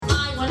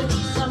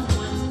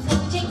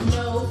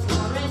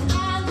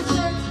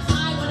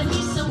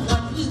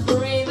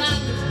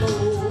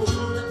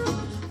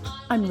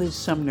Liz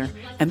Sumner,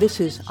 and this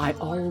is I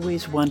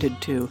Always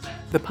Wanted To,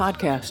 the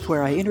podcast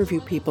where I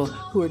interview people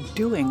who are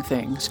doing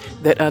things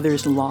that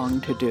others long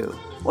to do.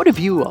 What have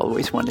you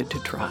always wanted to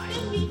try?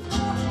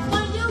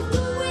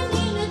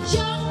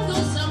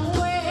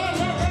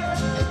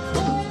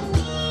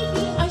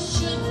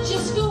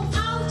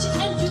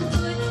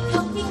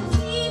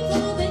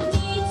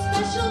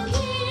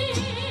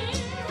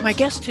 My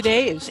guest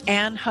today is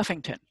Anne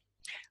Huffington.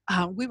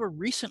 We were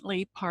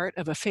recently part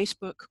of a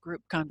Facebook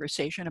group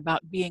conversation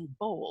about being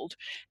bold,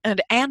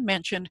 and Anne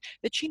mentioned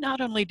that she not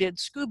only did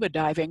scuba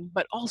diving,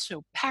 but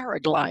also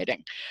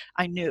paragliding.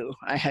 I knew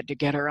I had to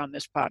get her on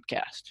this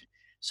podcast.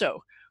 So,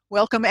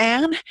 welcome,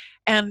 Anne.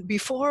 And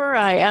before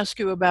I ask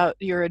you about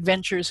your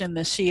adventures in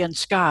the sea and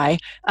sky,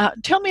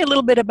 tell me a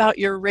little bit about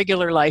your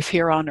regular life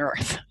here on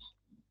Earth.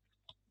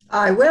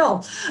 I will.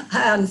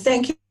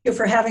 Thank you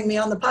for having me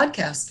on the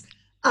podcast.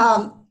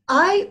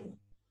 I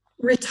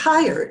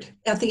retired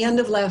at the end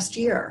of last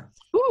year.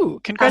 Ooh,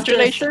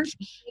 congratulations.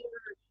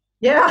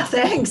 Yeah,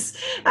 thanks.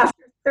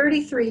 After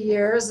 33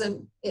 years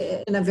in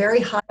a very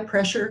high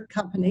pressure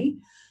company.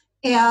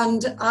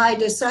 And I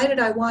decided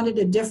I wanted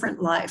a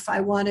different life.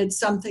 I wanted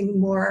something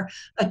more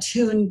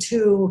attuned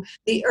to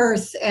the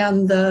earth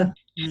and the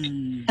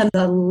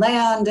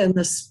land and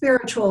the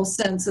spiritual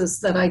senses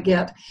that I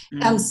get.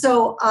 And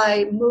so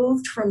I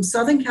moved from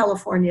Southern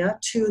California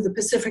to the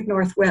Pacific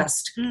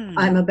Northwest.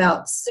 I'm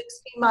about 60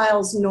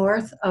 miles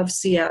north of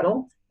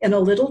Seattle in a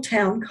little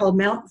town called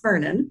Mount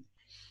Vernon,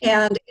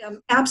 and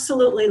am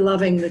absolutely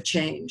loving the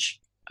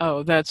change.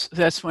 Oh, that's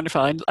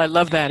wonderful. I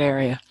love that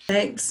area.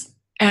 Thanks.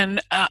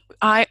 And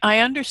I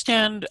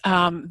understand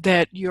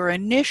that your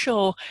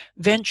initial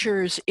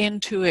ventures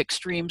into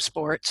extreme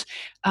sports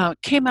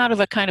came out of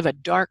a kind of a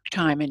dark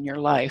time in your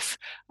life.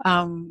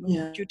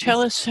 Would you tell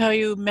us how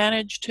you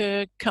managed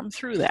to come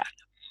through that?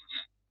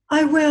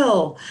 I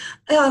will.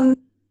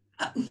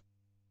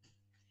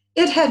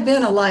 It had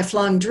been a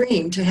lifelong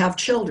dream to have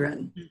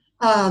children.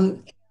 I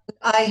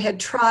had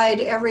tried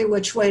every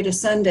which way to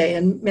Sunday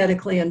in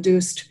medically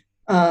induced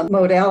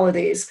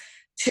modalities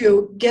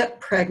to get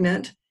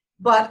pregnant.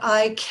 But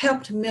I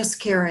kept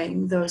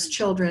miscarrying those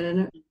children.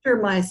 And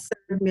after my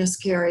third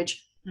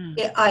miscarriage,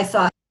 I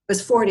thought, it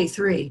was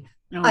 43.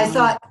 I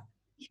thought,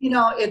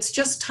 it's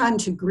just time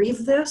to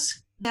grieve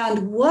this.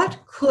 And what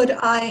could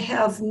I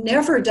have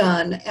never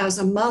done as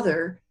a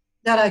mother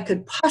that I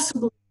could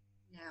possibly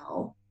do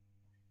now?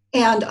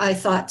 And I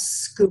thought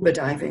scuba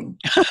diving.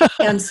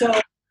 And so,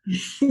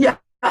 yeah,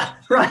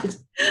 right.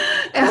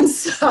 And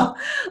so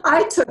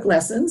I took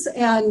lessons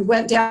and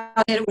went down,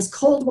 and it was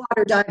cold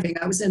water diving.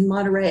 I was in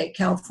Monterey,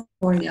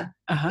 California.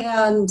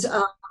 And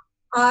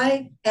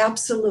I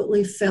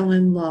absolutely fell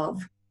in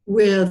love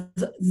with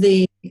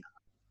the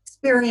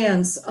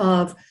experience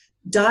of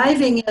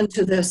diving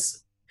into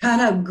this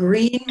kind of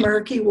green,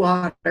 murky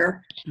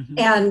water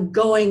and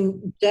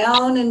going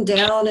down and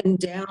down and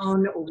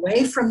down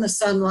away from the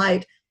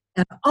sunlight.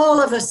 And all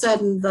of a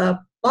sudden, the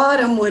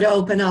bottom would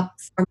open up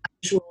for my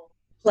visual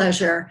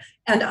pleasure,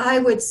 and I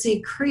would see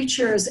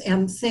creatures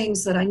and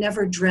things that I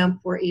never dreamt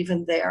were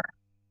even there.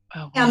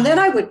 Oh, wow. And then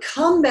I would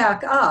come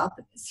back up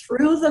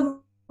through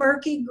the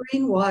murky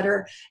green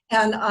water,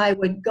 and I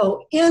would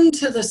go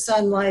into the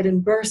sunlight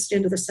and burst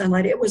into the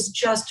sunlight. It was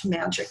just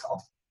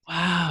magical.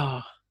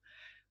 Wow.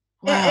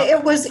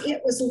 It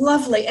was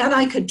lovely, and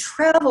I could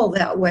travel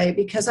that way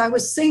because I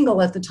was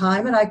single at the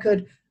time, and I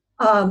could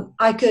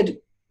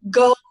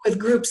go with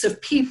groups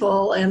of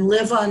people and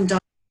live on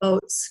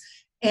boats,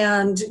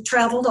 and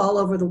traveled all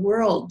over the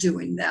world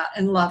doing that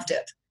and loved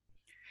it.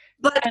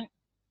 But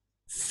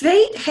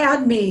fate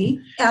had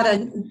me at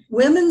a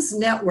women's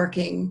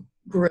networking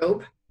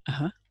group,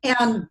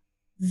 and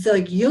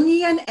the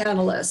Jungian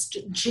analyst,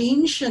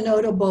 Jean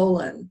Shinoda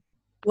Bolen,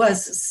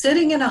 was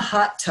sitting in a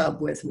hot tub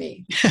with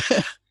me.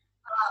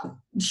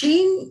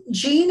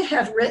 Jean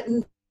had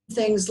written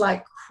things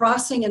like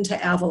Crossing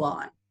into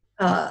Avalon,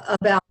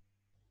 about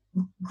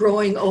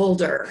growing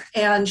older,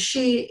 and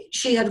she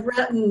had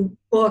written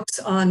books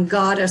on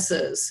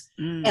goddesses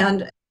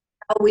and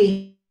how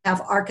we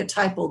have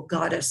archetypal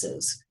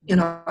goddesses in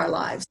our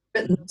lives,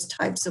 written those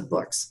types of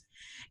books.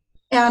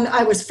 And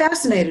I was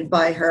fascinated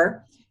by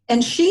her,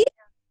 and she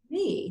asked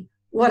me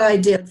what I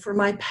did for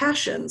my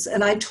passions,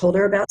 and I told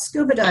her about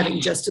scuba diving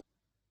just as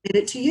I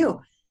did it to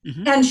you.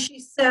 And she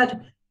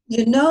said,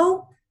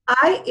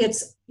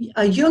 it's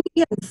a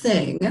Jungian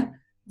thing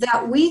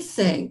that we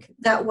think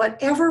that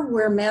whatever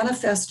we're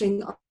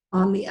manifesting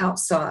on the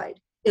outside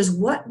is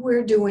what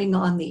we're doing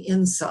on the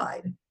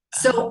inside.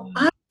 So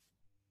I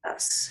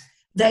guess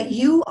that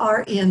you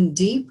are in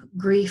deep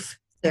grief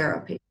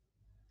therapy.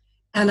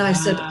 And I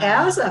said,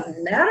 as a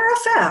matter of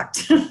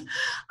fact,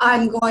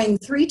 I'm going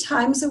 3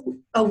 times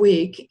a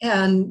week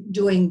and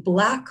doing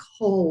black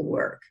hole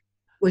work,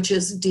 which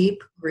is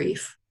deep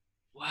grief.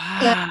 Wow.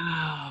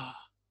 And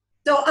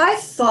so I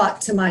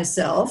thought to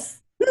myself,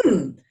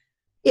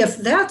 if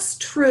that's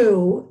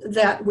true,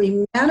 that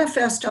we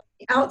manifest on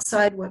the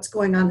outside what's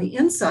going on the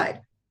inside,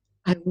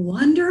 I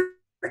wonder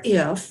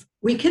if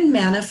we can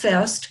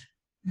manifest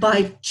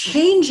by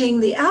changing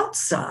the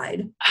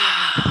outside.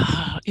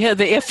 Yeah,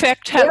 the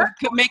effect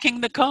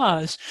making the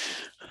cause.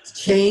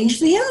 Change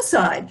the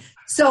inside.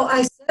 So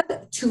I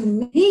said,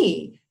 to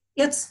me,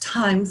 it's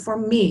time for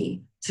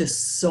me to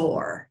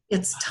soar.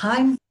 It's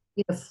time for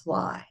me to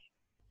fly.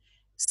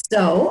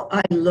 So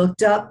I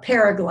looked up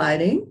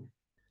paragliding.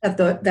 At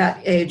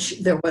that age,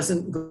 there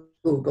wasn't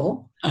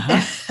Google.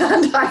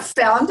 And I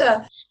found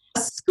a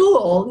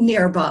school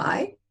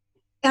nearby,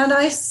 and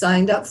I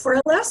signed up for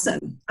a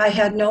lesson. I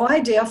had no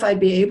idea if I'd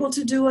be able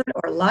to do it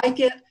or like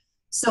it.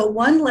 So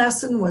one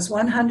lesson was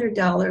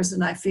 $100,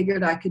 and I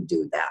figured I could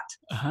do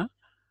that.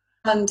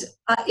 And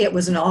it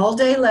was an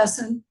all-day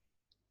lesson.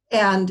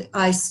 And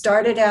I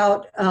started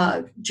out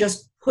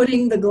just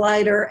putting the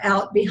glider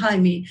out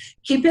behind me.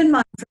 Keep in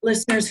mind, for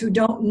listeners who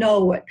don't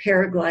know what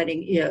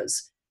paragliding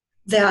is,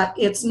 that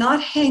it's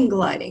not hang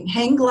gliding.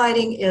 Hang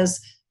gliding is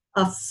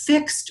a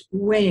fixed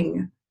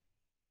wing,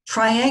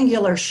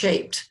 triangular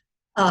shaped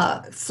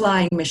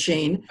flying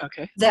machine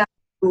that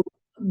you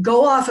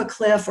go off a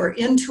cliff or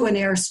into an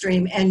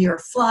airstream, and you're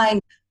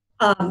flying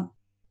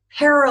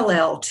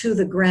parallel to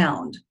the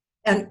ground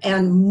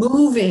and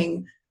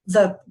moving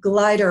the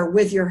glider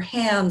with your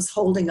hands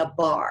holding a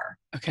bar.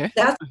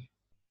 That's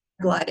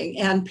paragliding.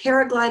 And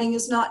paragliding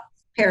is not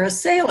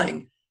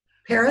parasailing.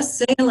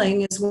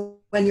 Parasailing is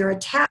when you're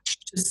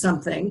attached to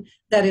something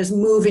that is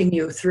moving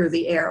you through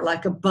the air,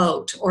 like a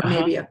boat or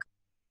maybe a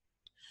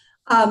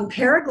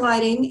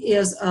paragliding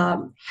is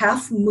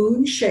half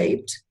moon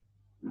shaped,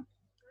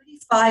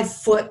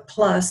 35-foot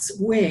plus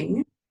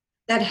wing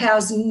that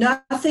has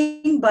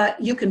nothing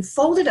but, you can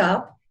fold it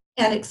up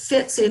and it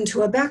fits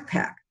into a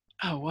backpack.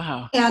 Oh,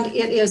 wow. And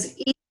it is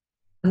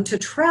easy to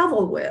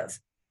travel with.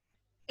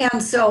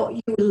 And so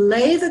you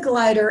lay the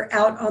glider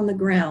out on the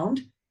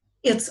ground.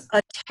 It's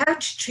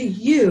attached to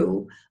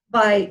you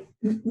by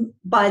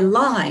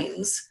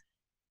lines,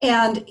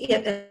 and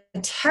it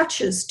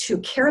attaches to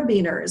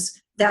carabiners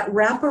that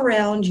wrap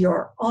around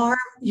your arm,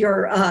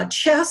 your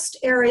chest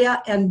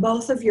area, and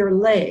both of your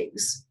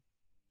legs.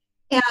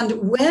 And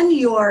when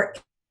you're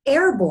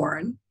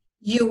airborne,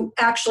 you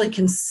actually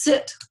can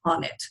sit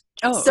on it.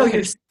 So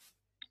you're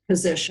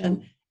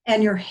position,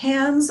 and your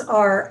hands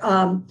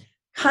are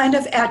kind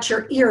of at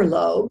your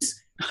earlobes,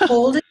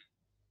 holding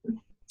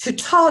to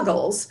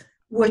toggles,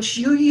 which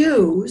you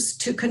use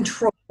to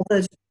control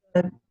the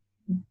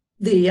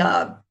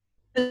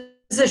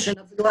position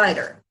of the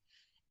glider.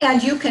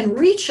 And you can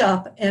reach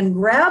up and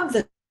grab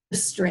the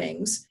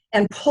strings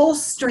and pull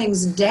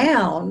strings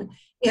down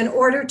in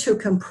order to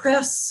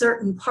compress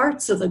certain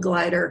parts of the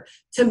glider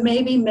to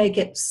maybe make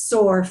it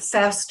soar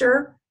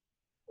faster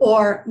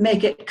or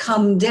make it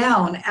come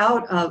down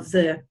out of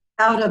the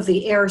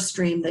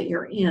airstream that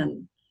you're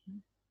in.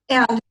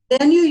 And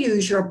then you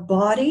use your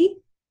body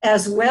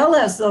as well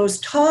as those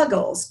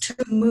toggles to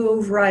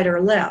move right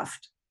or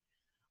left.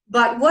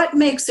 But what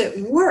makes it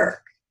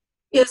work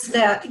is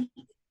that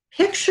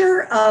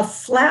picture a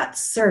flat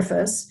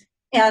surface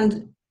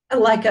and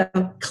like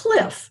a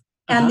cliff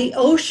and the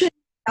ocean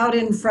out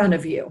in front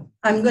of you.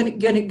 I'm going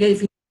to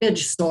give you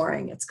ridge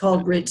soaring. It's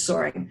called ridge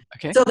soaring.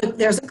 So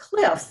there's a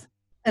cliff,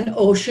 an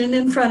ocean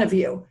in front of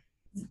you.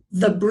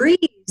 The breeze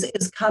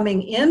is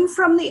coming in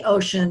from the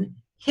ocean,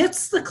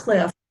 hits the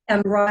cliff,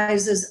 and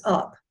rises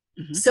up.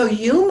 So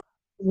you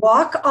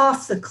walk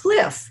off the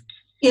cliff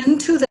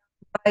into the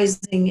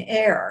rising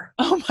air.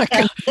 Oh my God.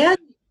 And then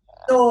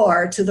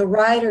soar to the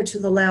right or to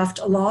the left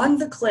along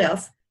the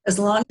cliff. As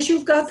long as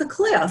you've got the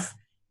cliff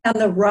and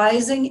the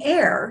rising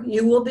air,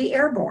 you will be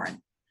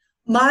airborne.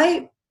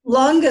 My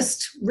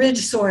longest ridge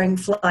soaring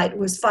flight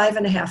was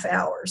 5.5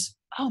 hours.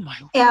 Oh my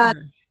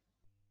word.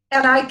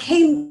 And I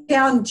came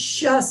down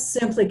just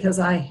simply because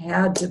I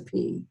had to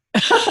pee.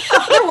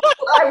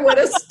 I would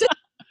have stayed.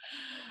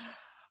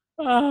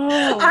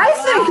 I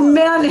think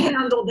men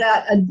handle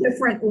that a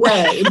different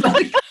way,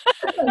 but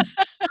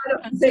I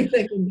don't think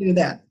they can do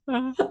that.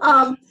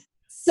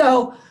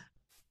 So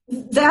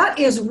that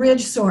is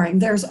ridge soaring.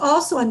 There's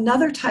also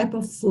another type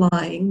of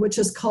flying, which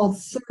is called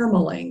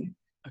thermaling.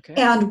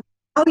 And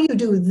how you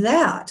do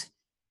that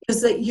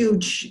is that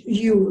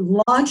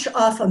you launch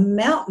off a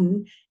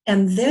mountain,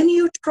 and then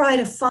you try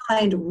to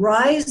find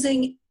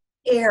rising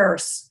air,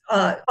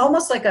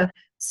 almost like a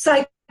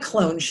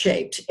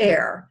cyclone-shaped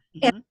air.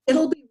 And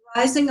it'll be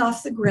rising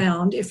off the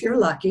ground if you're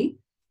lucky,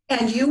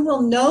 and you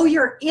will know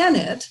you're in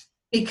it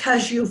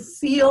because you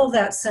feel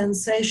that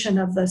sensation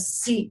of the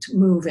seat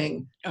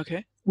moving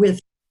with.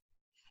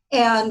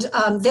 And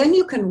then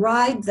you can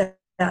ride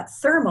that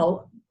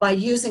thermal by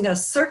using a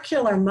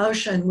circular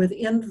motion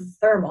within the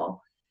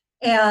thermal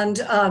and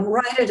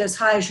ride it as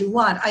high as you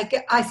want.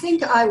 I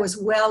think I was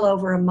well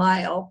over a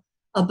mile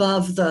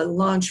above the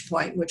launch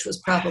point, which was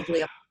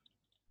probably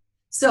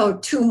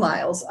 2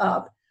 miles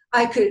up.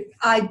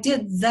 I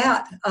did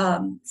that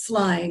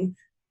flying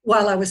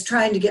while I was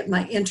trying to get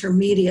my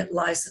intermediate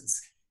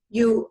license.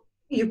 You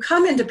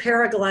come into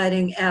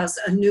paragliding as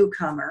a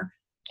newcomer,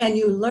 and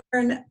you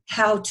learn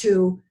how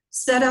to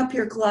set up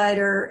your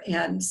glider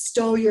and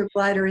stow your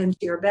glider into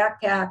your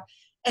backpack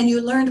and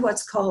you learned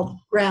what's called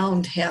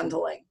ground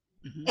handling.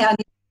 Mm-hmm. And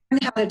you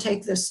learned how to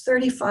take this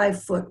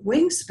 35-foot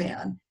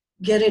wingspan,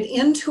 get it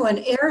into an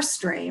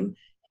airstream,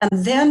 and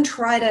then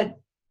try to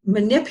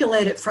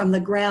manipulate it from the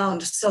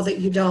ground so that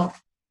you don't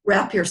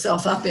wrap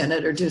yourself up in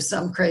it or do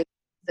some crazy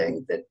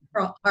thing that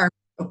harms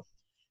you.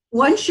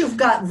 Once you've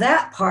got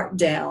that part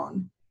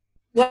down,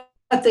 what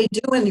they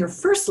do in your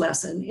first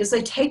lesson is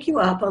they take you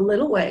up a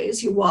little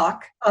ways. You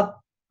walk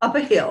up a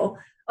hill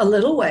a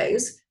little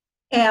ways,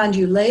 and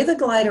you lay the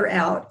glider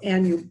out,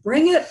 and you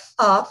bring it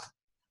up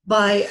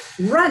by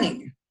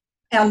running.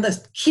 And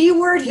the key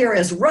word here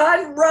is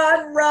run,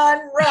 run,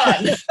 run,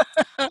 run.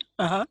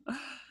 Uh-huh.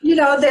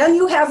 Then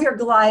you have your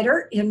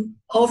glider in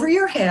over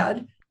your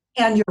head,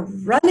 and you're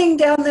running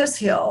down this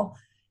hill,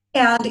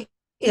 and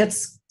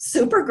it's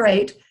super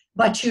great,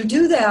 but you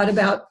do that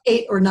about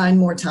 8 or 9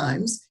 more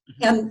times.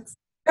 Mm-hmm. And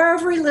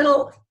every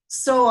little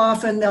so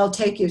often they'll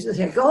take you to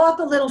say, go up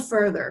a little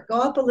further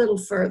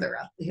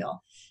up the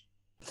hill.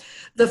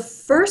 The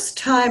first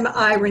time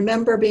I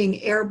remember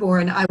being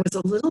airborne, I was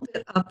a little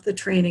bit up the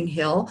training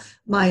hill.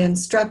 My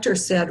instructor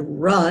said,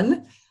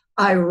 run.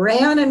 I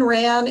ran,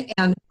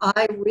 and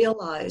I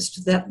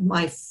realized that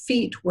my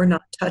feet were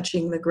not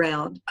touching the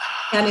ground.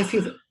 And if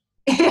you've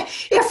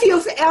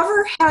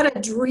ever had a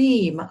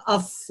dream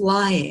of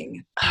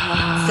flying,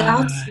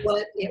 that's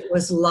what it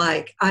was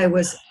like. I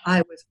was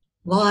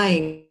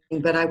flying,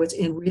 but I was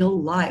in real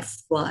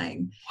life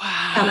flying.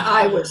 Wow. And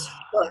I was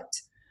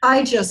hooked.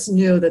 I just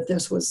knew that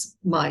this was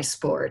my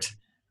sport.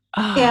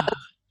 And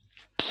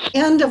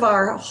end of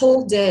our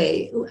whole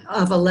day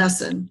of a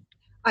lesson,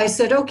 I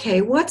said,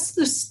 okay, what's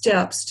the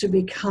steps to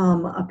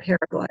become a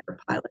paraglider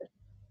pilot?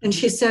 And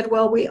she said,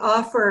 well, we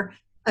offer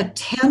a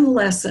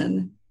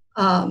 10-lesson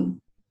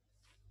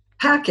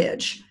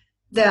package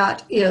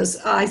that is,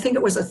 I think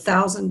it was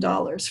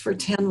 $1,000 for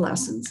 10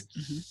 lessons.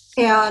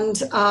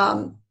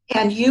 Mm-hmm.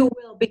 And you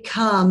will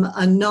become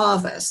a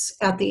novice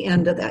at the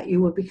end of that.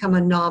 You will become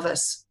a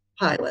novice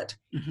pilot.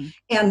 Mm-hmm.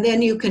 And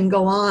then you can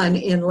go on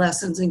in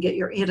lessons and get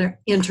your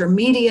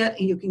intermediate,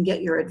 and you can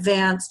get your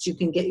advanced, you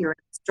can get your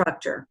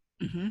instructor.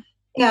 Mm-hmm.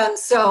 And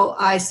so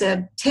I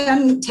said,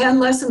 10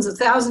 lessons,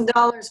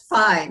 $1,000,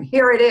 fine,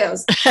 here it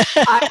is.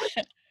 I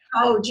was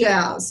so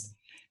jazzed.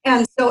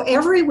 And so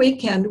every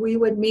weekend we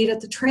would meet at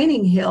the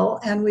training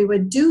hill and we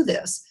would do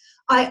this.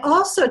 I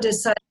also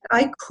decided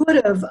I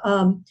could have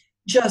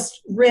just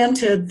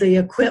rented the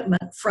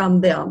equipment from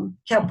them,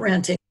 kept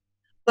renting.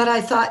 But I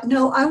thought,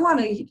 no, I want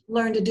to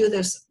learn to do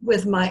this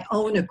with my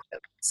own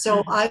equipment.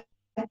 So I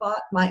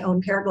bought my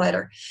own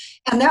paraglider.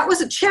 And that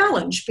was a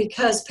challenge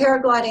because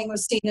paragliding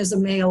was seen as a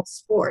male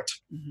sport.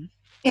 Mm-hmm.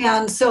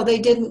 And so they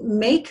didn't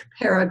make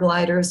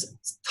paragliders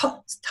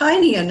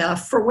tiny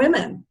enough for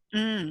women.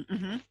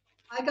 Mm-hmm.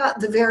 I got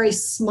the very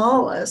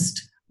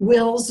smallest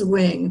Will's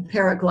Wing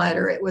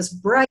paraglider. It was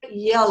bright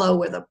yellow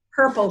with a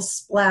purple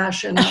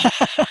splash and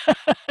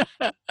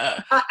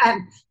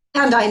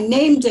I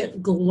named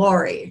it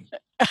Glory.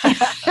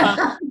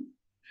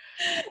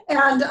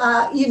 And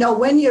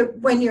when you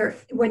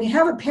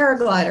have a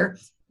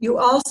paraglider, you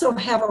also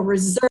have a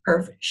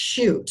reserve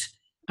chute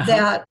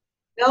that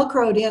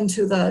velcroed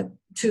into the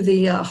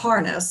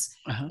harness,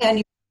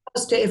 and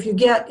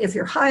if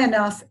you're high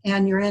enough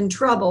and you're in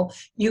trouble,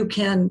 you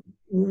can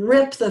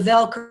rip the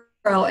velcro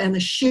and the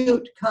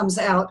chute comes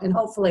out and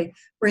hopefully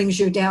brings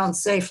you down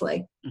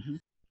safely. Mm-hmm.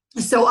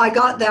 So I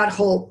got that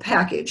whole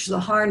package: the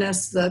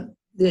harness,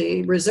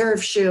 the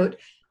reserve chute,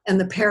 and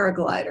the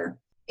paraglider.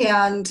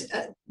 And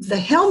the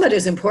helmet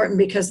is important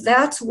because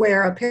that's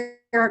where a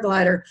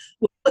paraglider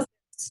will put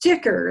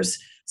stickers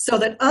so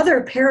that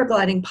other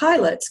paragliding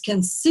pilots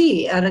can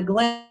see at a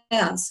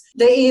glance.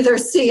 They either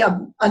see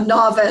a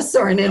novice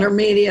or an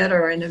intermediate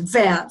or an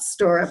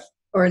advanced or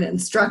an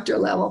instructor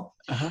level.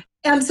 Uh-huh.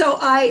 And so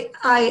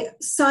I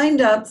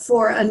signed up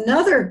for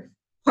another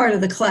part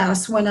of the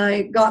class when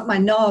I got my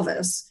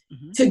novice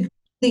to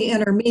the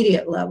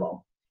intermediate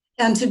level.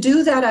 And to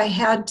do that, I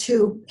had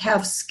to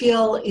have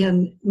skill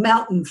in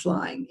mountain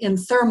flying, in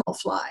thermal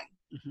flying.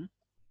 Mm-hmm.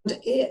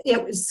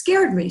 It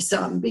scared me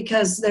some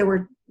because they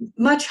were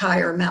much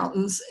higher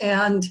mountains.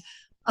 And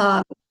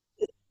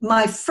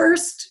my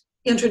first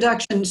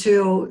introduction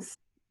to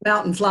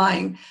mountain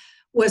flying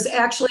was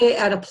actually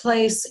at a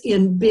place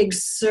in Big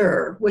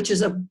Sur, which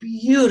is a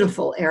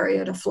beautiful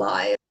area to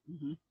fly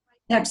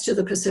next to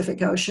the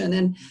Pacific Ocean.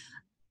 And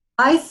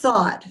I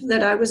thought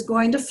that I was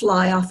going to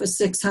fly off a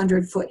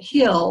 600-foot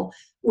hill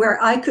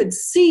where I could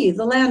see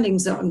the landing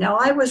zone. Now,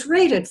 I was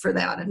rated for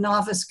that. A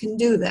novice can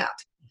do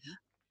that.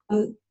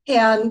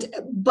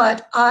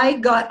 But I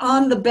got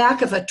on the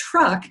back of a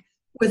truck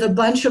with a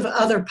bunch of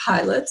other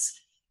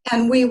pilots,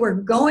 and we were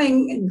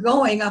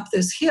going up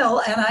this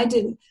hill,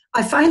 and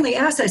I finally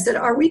asked, I said,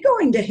 "Are we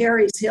going to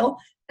Harry's Hill?"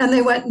 And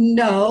they went,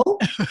 "No,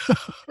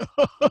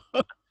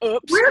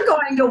 we're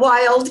going to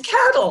Wild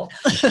Cattle."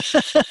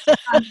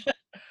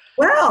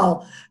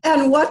 Well,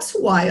 and what's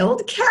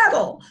Wild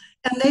Cattle?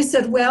 And they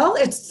said, well,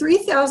 it's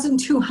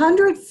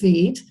 3,200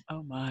 feet.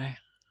 Oh, my.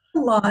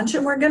 launch,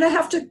 and we're going to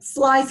have to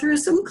fly through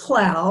some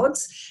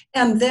clouds,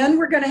 and then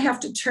we're going to have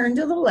to turn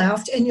to the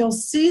left, and you'll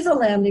see the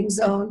landing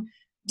zone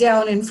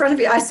down in front of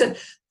you. I said,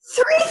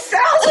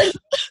 3,000?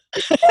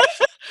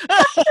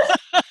 I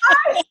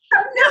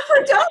have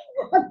never done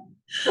one.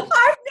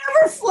 I've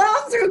never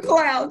flown through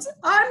clouds.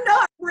 I'm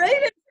not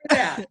rated for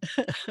that.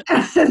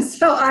 And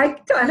so I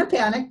kind of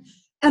panicked.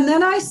 And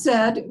then I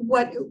said,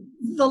 what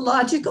the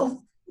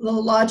logical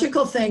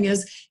thing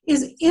is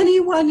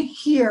anyone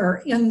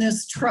here in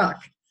this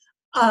truck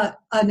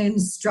an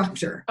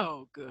instructor?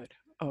 Oh, good.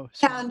 Oh,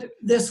 and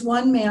this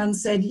one man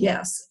said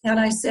yes. And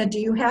I said, do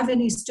you have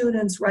any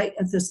students right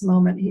at this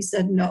moment? He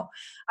said, no.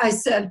 I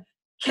said,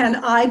 can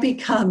I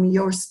become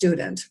your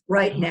student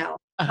right now?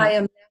 I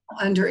am now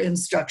under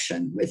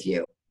instruction with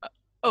you.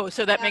 Oh,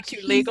 so that makes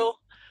you legal?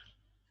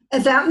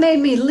 That made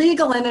me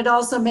legal, and it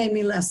also made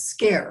me less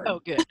scared.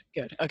 Oh, good,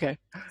 good. Okay.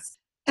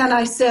 And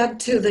I said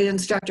to the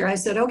instructor, I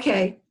said,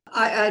 okay,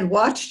 I'd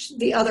watched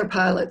the other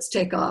pilots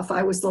take off.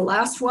 I was the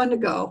last one to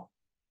go.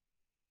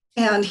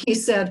 And he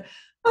said,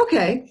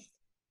 okay,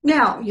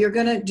 now you're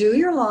going to do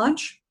your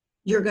launch.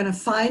 You're going to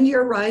find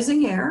your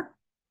rising air.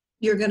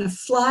 You're going to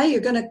fly.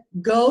 You're going to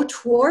go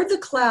toward the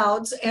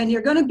clouds, and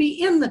you're going to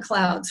be in the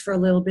clouds for a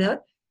little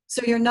bit.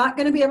 So you're not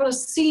going to be able to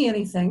see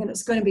anything, and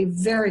it's going to be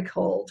very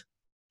cold.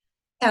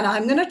 And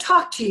I'm going to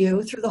talk to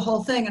you through the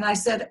whole thing. And I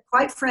said,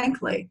 quite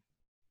frankly,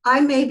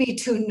 I may be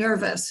too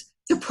nervous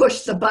to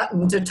push the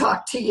button to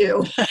talk to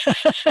you.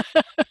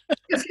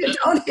 If you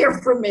don't hear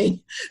from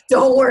me,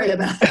 don't worry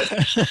about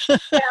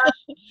it.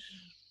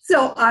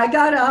 So I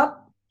got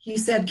up. He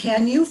said,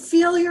 can you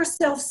feel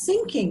yourself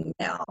sinking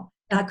now?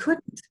 And I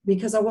couldn't,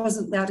 because I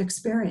wasn't that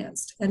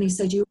experienced. And he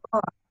said, you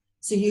are.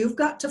 So you've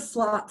got to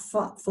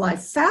fly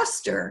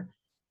faster,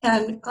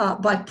 and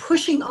by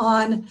pushing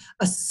on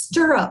a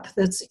stirrup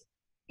that's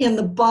in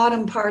the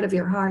bottom part of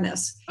your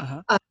harness,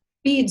 a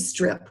speed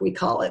strip, we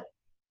call it.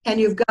 And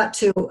you've got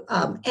to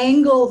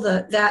angle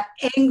that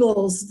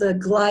angles the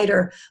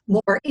glider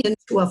more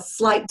into a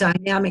flight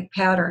dynamic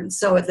pattern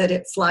so that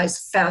it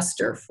flies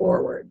faster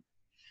forward.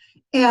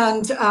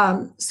 And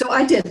so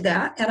I did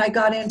that, and I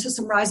got into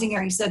some rising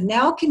air. He said,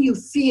 now can you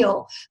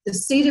feel the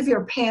seat of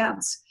your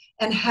pants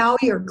and how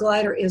your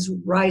glider is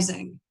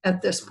rising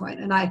at this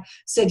point? And I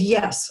said,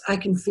 yes, I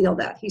can feel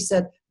that. He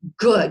said,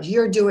 good,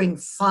 you're doing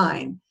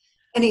fine.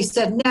 And he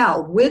said,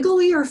 now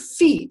wiggle your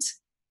feet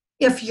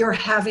if you're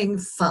having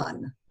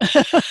fun.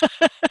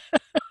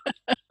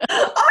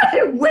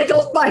 I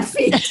wiggled my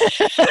feet.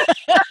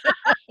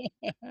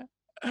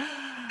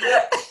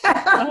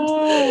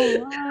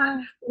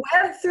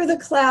 Went through the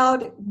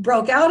cloud,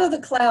 broke out of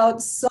the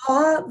cloud,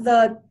 saw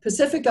the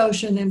Pacific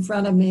Ocean in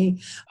front of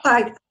me.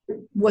 I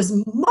was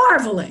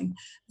marveling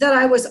that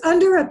I was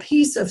under a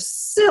piece of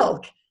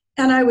silk,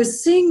 and I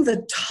was seeing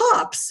the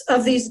tops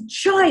of these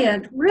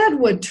giant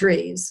redwood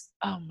trees.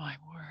 Oh, my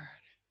word.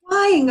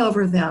 Flying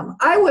over them.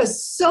 I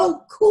was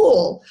so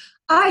cool.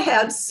 I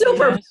had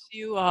super. Yes,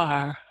 you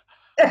are.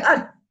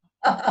 And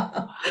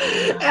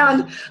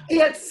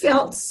it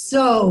felt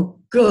so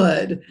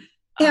good.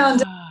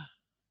 And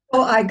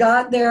so I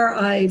got there.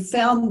 I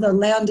found the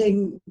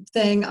landing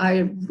thing.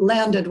 I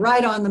landed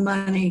right on the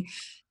money.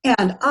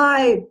 And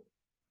I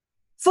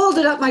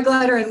folded up my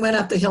glider and went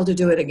up the hill to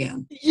do it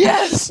again.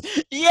 Yes.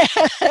 Yes.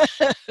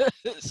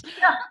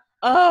 Yeah.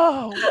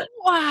 Oh,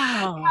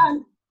 wow.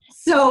 And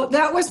so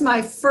that was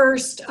my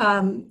first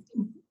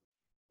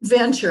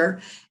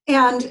venture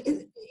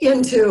and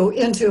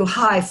into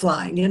high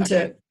flying,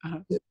 into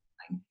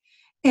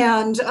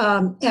and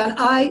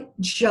I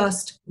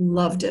just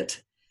loved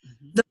it.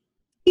 The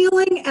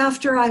feeling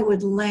after I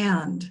would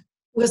land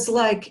was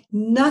like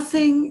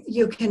nothing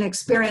you can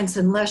experience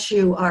unless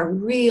you are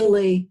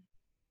really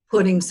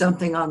putting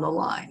something on the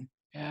line.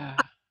 Yeah.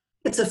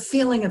 It's a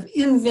feeling of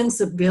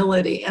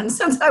invincibility. And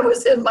since I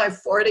was in my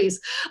 40s,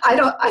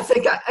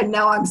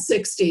 now I'm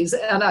 60s,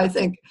 and I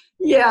think,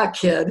 yeah,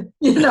 kid,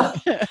 you know.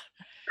 Do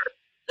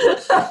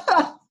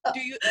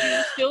you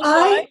still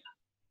fly?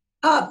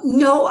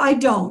 No, I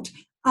don't.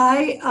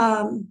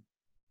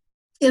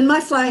 In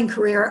my flying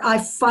career, I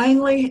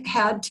finally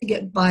had to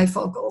get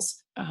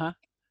bifocals.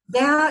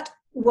 That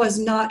was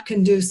not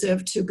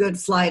conducive to good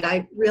flight.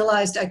 I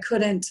realized I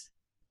couldn't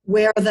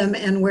wear them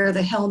and wear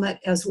the helmet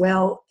as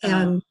well,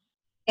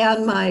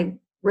 and my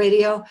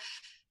radio.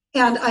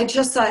 And I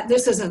just thought,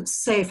 this isn't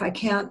safe. I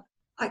can't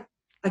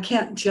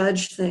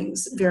judge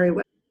things very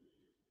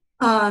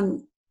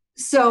well.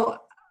 So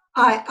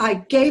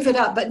I gave it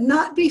up, but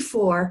not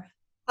before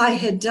I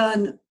had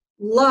done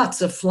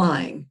lots of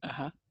flying.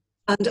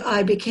 And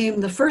I became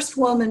the first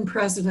woman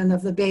president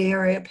of the Bay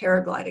Area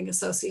Paragliding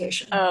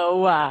Association. Oh,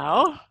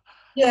 wow.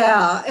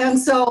 Yeah, and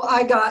so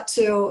I got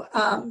to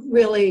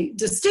really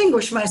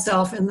distinguish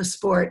myself in the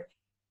sport,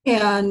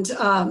 and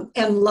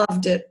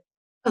loved it.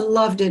 I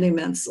loved it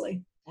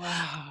immensely.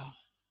 Wow.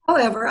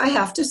 However, I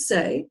have to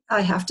say,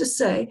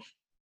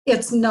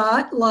 it's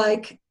not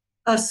like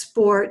a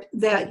sport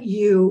that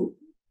you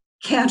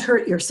can't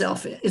hurt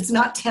yourself in. It's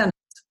not tennis.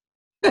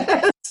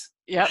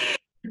 Yep.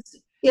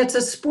 it's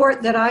a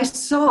sport that I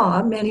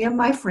saw many of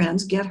my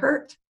friends get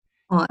hurt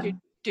Did,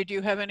 on. did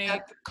you have any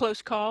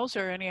close calls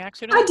or any I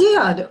accidents?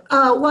 did.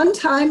 One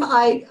time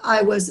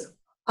I was,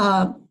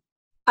 uh,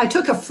 I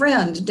took a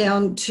friend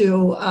down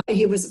to,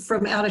 he was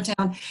from out of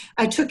town.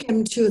 I took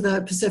him to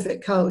the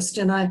Pacific coast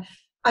and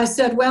I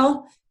said,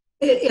 well,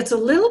 it's a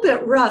little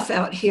bit rough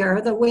out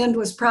here. The wind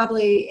was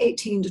probably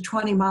 18 to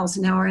 20 miles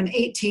an hour, and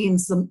 18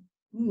 is the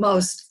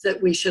most that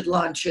we should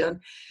launch in.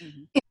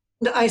 Mhm.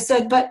 And I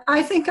said, but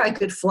I think I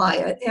could fly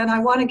it. And I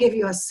want to give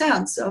you a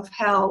sense of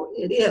how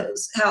it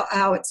is,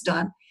 how it's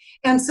done.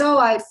 And so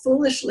I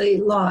foolishly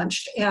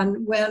launched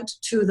and went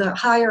to the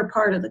higher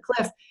part of the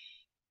cliff.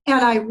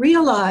 And I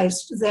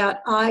realized that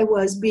I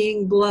was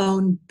being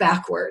blown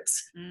backwards.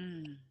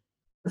 Mm.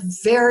 A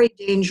very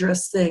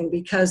dangerous thing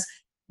because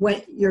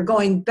when you're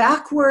going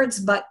backwards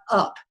but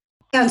up.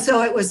 And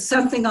so it was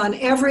something on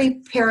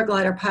every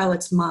paraglider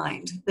pilot's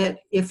mind that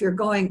if you're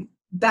going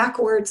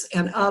backwards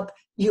and up,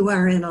 you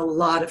are in a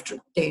lot of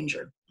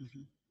danger.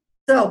 Mhm.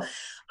 So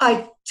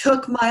I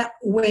took my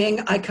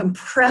wing, I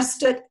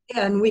compressed it,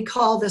 and we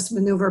call this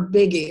maneuver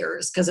big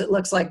ears because it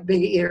looks like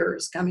big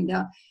ears coming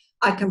down.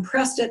 I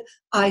compressed it.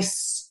 I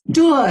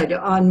stood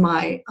on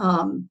my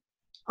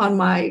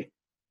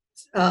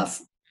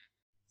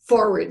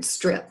forward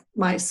strip,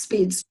 my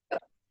speed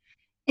strip,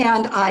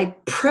 and I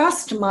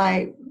pressed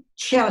my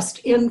chest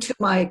into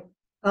my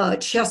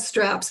chest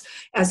straps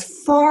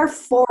as far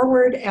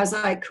forward as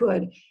I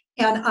could.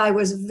 And I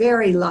was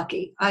very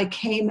lucky. I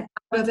came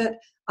out of it.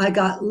 I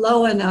got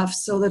low enough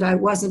so that I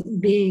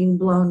wasn't being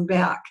blown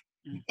back,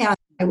 Mm. and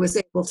I was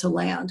able to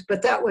land.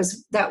 But that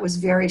was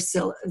very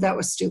silly. That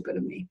was stupid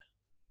of me.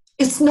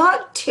 It's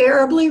not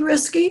terribly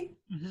risky.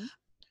 Mhm.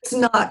 It's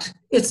not.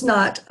 It's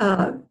not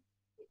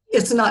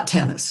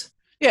tennis.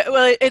 Yeah,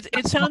 well,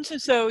 it sounds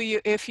as though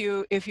if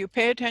you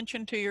pay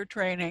attention to your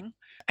training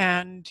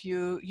and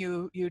you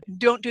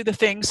don't do the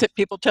things that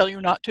people tell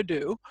you not to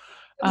do,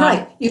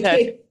 Right. You that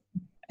take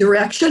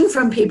direction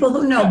from people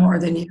who know yeah, more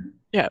than you.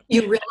 yeah.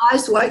 You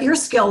realize what your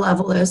skill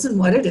level is and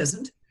what it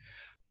isn't.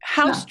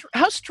 Yeah.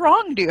 How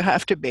strong do you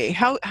have to be?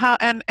 How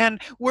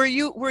and were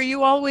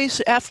you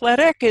always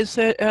athletic? Is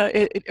it,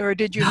 or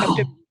did you have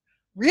to No,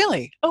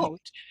 really? Oh,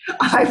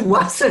 I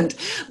wasn't.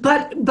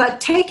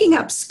 But taking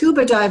up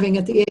scuba diving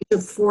at the age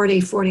of 40,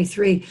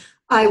 43,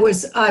 I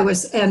was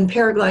and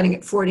paragliding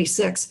at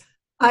 46.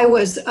 I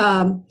was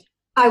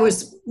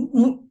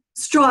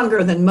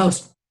stronger than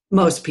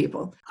most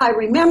people. I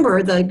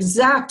remember the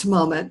exact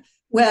moment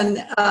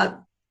when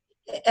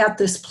at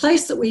this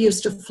place that we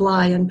used to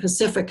fly in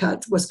Pacifica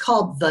was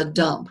called the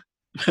Dump.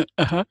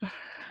 uh-huh.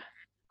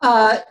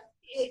 Uh,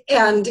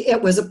 and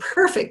it was a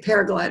perfect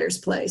paraglider's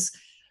place.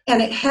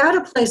 And it had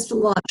a place to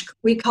launch.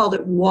 We called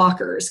it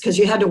walkers because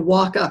you had to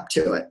walk up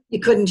to it. You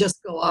couldn't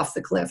just go off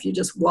the cliff. You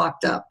just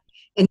walked up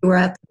and you were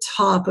at the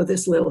top of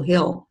this little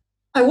hill.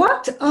 I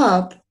walked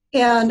up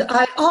and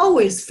I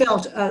always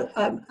felt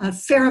a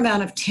fair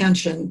amount of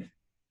tension.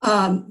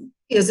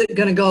 Is it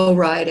going to go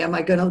right? Am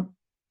I going to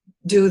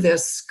do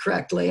this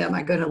correctly? Am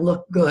I going to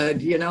look good?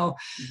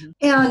 Mm-hmm.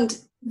 And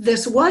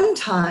this one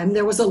time,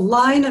 there was a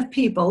line of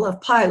people, of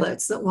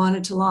pilots that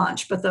wanted to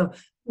launch, but the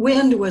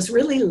wind was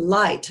really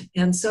light.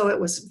 And so it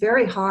was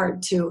very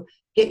hard to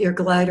get your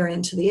glider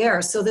into the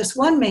air. So this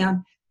one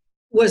man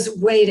was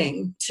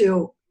waiting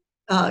to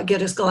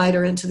get his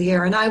glider into the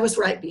air, and I was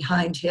right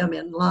behind him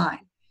in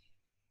line.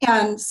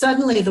 And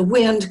suddenly the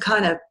wind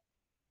kind of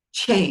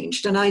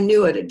changed, and I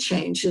knew it had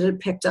changed. It had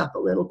picked up a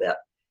little bit.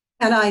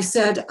 And I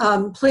said,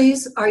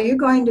 please, are you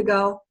going to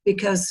go?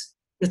 Because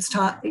it's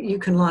time, you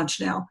can launch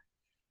now.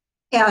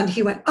 And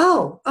he went,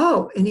 oh,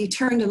 and he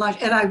turned and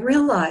launched. And I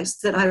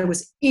realized that I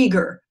was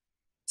eager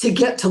to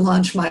get to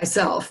launch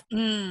myself.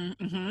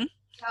 Mm-hmm.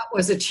 That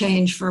was a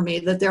change for me,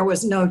 that there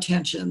was no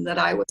tension, that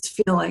I was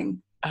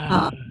feeling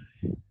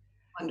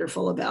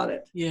wonderful about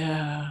it.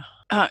 Yeah.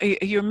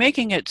 You're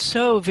making it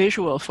so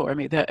visual for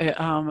me that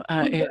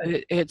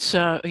it's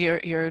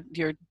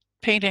you're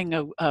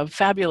painting a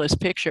fabulous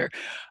picture.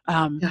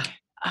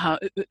 Yeah.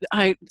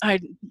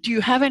 Do you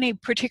have any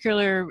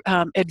particular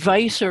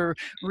advice or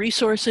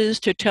resources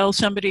to tell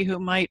somebody who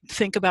might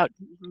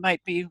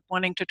be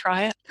wanting to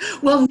try it?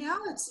 Well,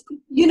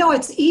 now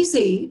it's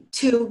easy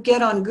to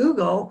get on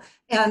Google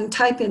and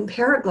type in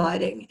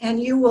paragliding,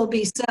 and you will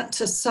be sent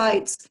to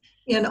sites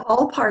in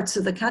all parts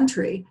of the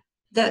country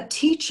that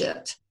teach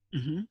it.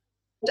 Mm-hmm.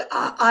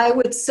 I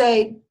would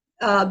say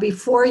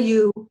before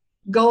you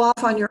go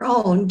off on your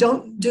own,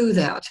 don't do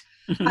that.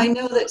 Mm-hmm. I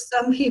know that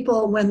some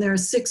people, when they're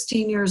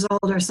 16 years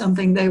old or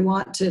something, they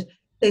think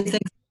they're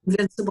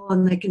invincible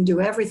and they can do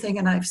everything.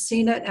 And I've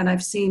seen it, and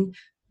I've seen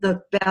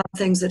the bad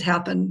things that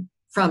happen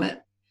from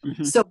it.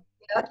 Mm-hmm. So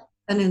get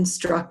an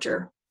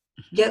instructor,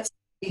 get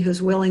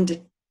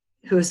somebody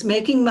who's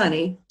making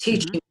money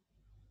teaching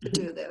Mm-hmm. you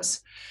to do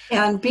this,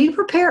 and be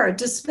prepared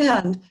to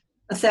spend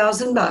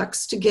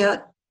 $1,000 to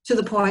get to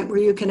the point where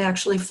you can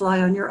actually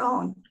fly on your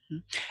own.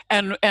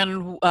 And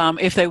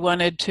if they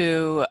wanted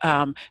to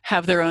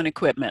have their own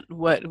equipment,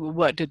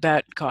 what did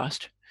that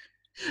cost?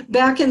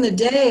 Back in the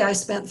day, I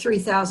spent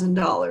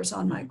 $3,000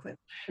 on my equipment.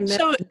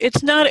 So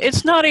it's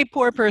not a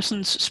poor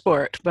person's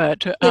sport,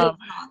 but It is.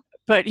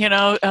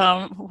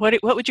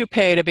 what would you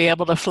pay to be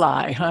able to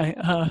fly?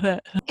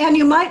 And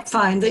you might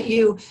find that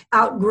you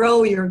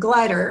outgrow your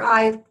glider.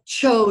 I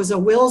chose a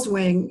Wills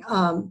Wing,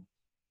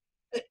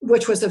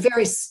 which was a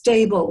very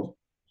stable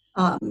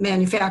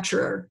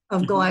manufacturer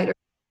of glider,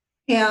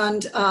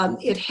 and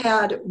it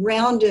had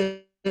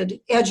rounded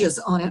edges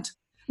on it,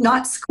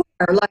 not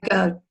square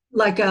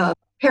like a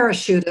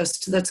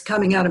parachutist that's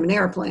coming out of an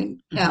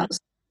airplane has,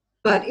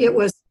 but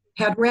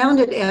had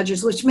rounded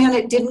edges, which meant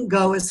it didn't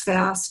go as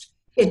fast.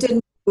 It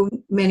didn't do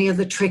many of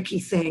the tricky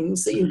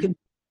things that you could.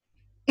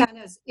 And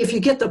if you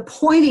get the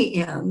pointy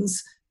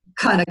ends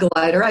kind of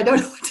glider, I don't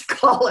know what to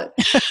call it,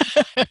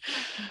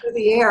 for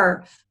the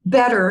air,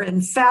 better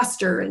and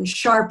faster and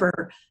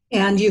sharper,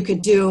 and you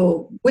could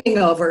do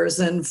wing-overs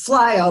and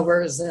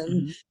flyovers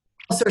and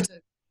all sorts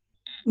of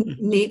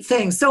neat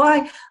things. So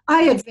I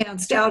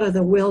advanced out of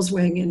the Wills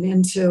Wing and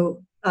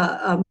into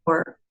a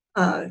more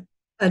an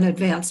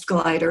advanced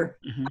glider.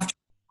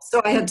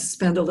 So I had to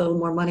spend a little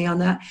more money on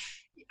that.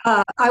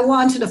 I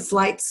wanted a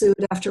flight suit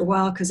after a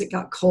while because it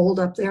got cold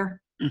up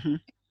there. I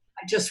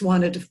just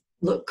wanted to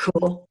look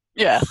cool.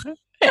 Yeah.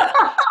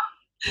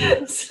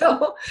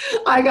 So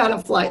I got a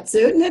flight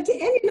suit, and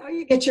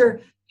you get your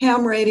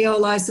ham radio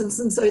license,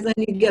 and so then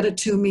you get a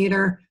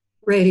 2-meter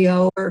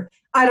radio, or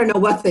I don't know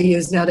what they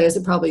use nowadays.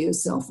 They probably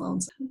use cell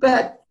phones.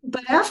 But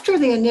after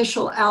the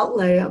initial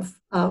outlay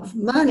of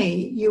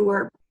money, you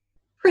were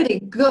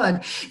pretty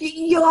good.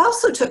 You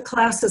also took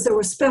classes. There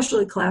were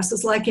specialty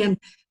classes, like in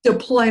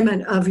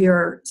deployment of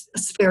your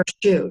spare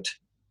chute.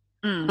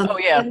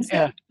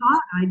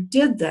 I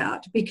did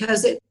that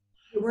because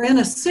you were in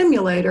a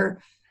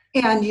simulator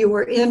and you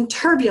were in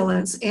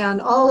turbulence, and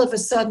all of a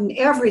sudden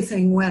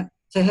everything went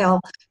to hell,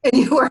 and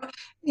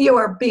you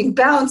were being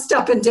bounced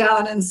up and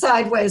down and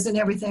sideways and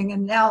everything,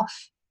 and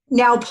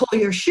now pull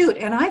your chute.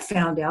 And I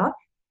found out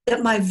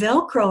that my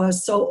Velcro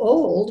is so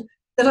old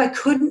that I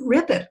couldn't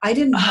rip it. I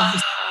didn't have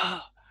this.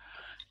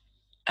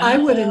 I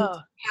wouldn't.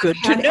 Good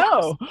to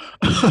know.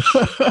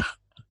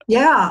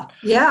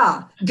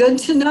 Yeah, good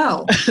to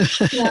know.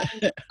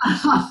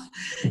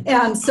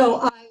 And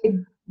so I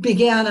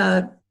began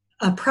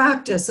a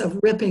practice of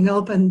ripping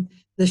open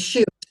the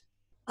chute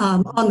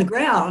on the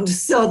ground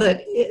so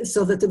that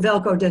the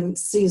Velcro didn't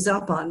seize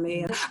up on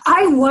me.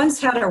 I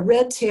once had a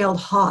red-tailed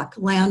hawk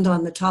land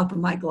on the top of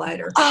my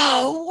glider.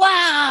 Oh,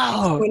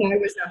 wow. When I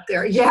was up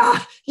there.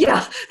 Yeah,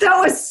 that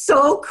was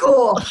so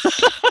cool.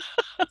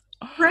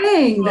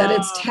 Praying that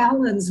its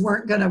talons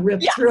weren't going to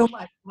rip through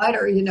my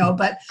glider,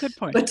 but good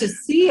point. But to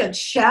see its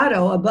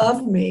shadow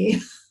above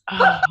me,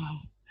 that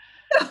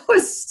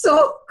was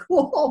so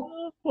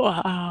cool.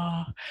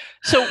 Wow.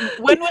 So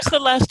when was the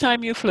last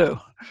time you flew?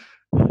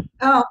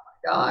 Oh my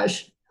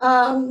gosh.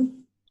 I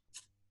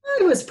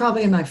was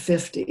probably in my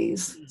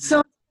 50s.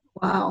 So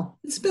wow,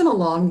 it's been a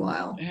long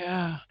while.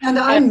 Yeah. And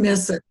I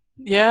miss it.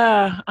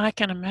 Yeah, I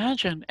can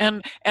imagine.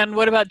 And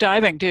what about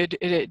diving? Did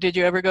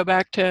you ever go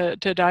back to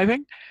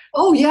diving?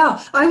 Oh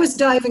yeah, I was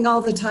diving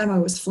all the time. I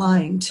was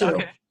flying too.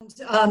 Okay.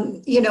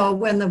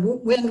 When the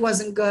wind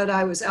wasn't good,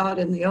 I was out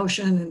in the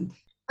ocean, and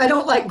I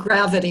don't like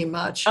gravity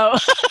much. Oh.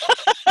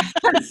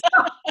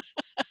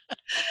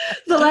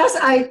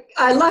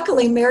 I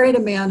luckily married a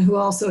man who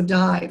also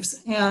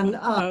dives, and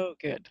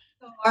good.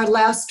 Our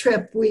last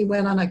trip we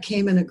went on a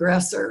Cayman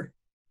Aggressor,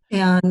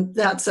 and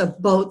that's a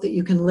boat that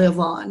you can live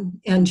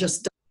on and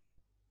just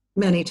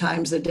many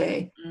times a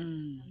day.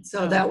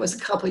 So that was a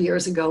couple of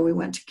years ago. We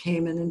went to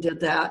Cayman and did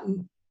that,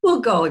 and we'll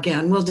go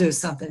again. We'll do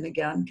something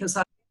again because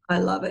I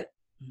love it.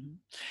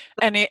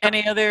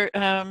 Any other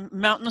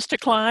mountains to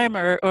climb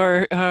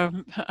or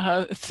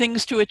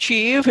things to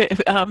achieve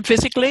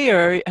physically,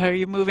 or are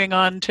you moving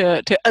on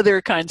to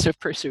other kinds of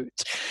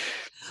pursuits?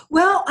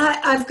 Well,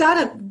 I've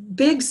got a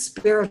big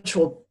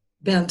spiritual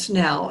bent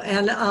now,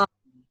 and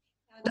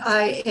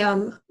I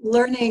am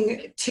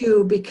learning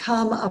to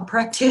become a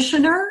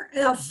practitioner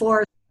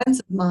for sense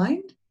of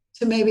mind,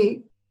 to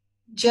maybe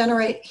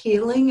generate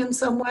healing in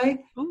some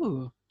way.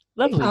 Ooh,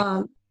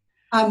 lovely.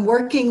 I'm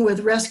working with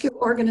rescue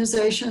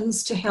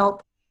organizations to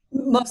help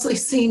mostly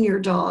senior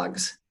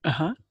dogs.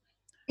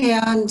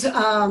 And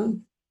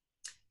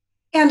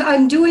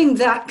I'm doing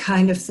that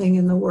kind of thing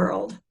in the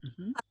world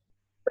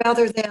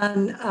rather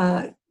than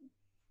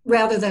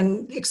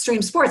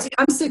extreme sports.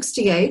 I'm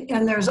 68,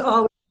 and there's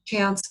always a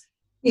chance,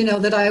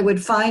 that I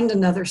would find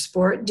another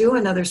sport, do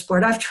another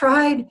sport. I've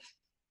tried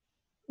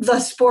the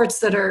sports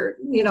that are,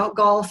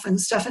 golf and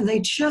stuff, and they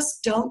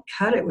just don't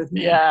cut it with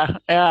me. Yeah.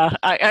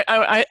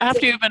 I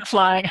after you've been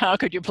flying, how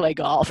could you play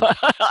golf?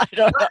 I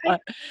don't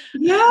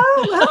know.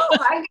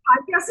 I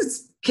guess it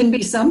can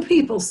be some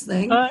people's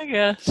thing. I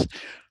guess.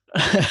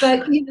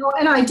 But,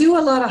 and I do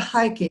a lot of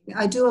hiking.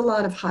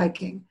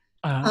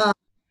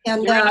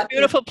 And you're in a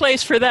beautiful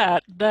place for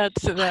that.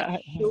 That's that.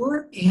 I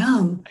sure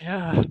am.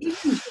 Yeah.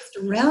 Even just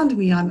around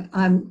me,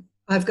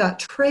 I've got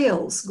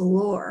trails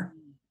galore.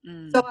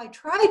 So I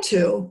try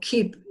to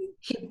keep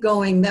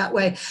going that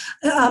way.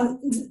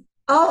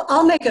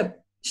 I'll make a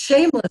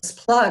shameless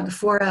plug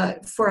for a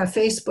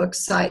Facebook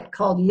site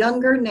called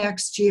Younger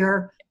Next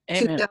Year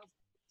Amen.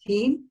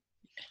 2018.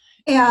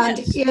 And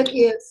Yes. it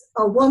is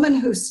a woman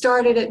who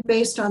started it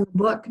based on the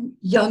book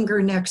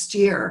Younger Next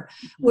Year,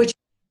 which is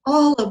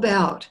all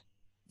about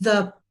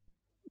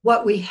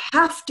what we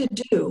have to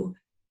do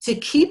to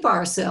keep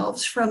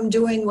ourselves from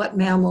doing what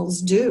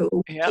mammals do,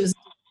 Yep. which is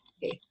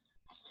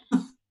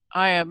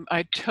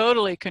I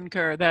totally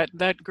concur.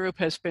 That group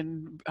has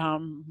been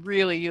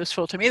really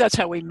useful to me. That's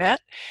how we met.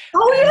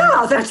 oh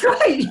yeah, that's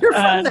right. You're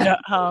from And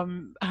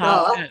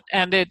that.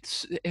 and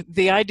it's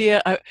the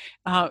idea.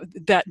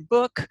 That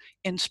book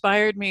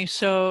inspired me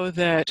so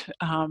that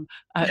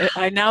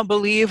I now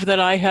believe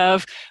that I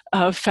have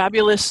a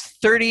fabulous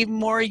 30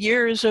 more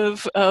years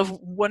of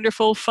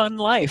wonderful, fun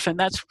life, and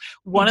that's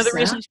one of the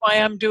reasons why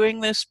I'm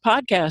doing this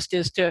podcast,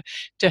 is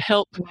to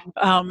help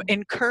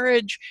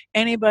encourage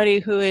anybody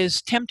who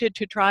is tempted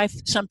to try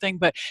something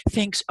but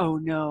thinks, oh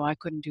no, I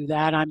couldn't do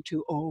that, I'm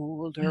too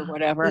old, or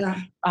whatever.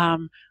 Yeah.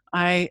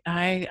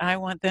 I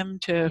want them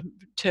to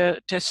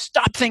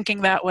stop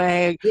thinking that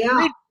way.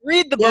 Yeah.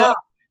 Read the Yeah. book,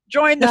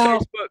 join the No.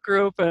 Facebook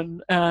group,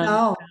 and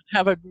No.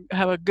 have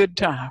a good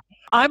time.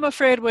 I'm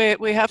afraid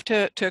we have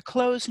to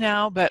close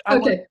now, but I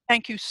want to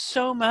thank you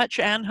so much,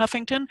 Ann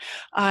Huffington.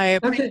 I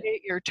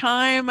appreciate your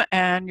time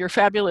and your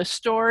fabulous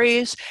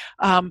stories.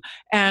 And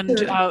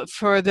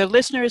for the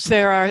listeners,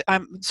 there are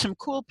some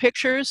cool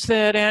pictures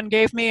that Ann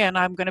gave me, and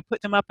I'm going to put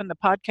them up in the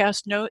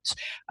podcast notes,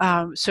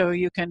 so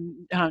you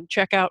can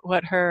check out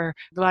what her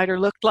glider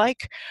looked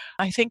like.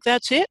 I think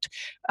that's it.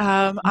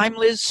 I'm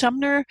Liz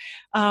Sumner,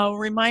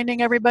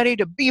 reminding everybody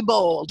to be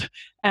bold,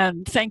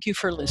 and thank you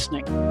for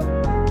listening.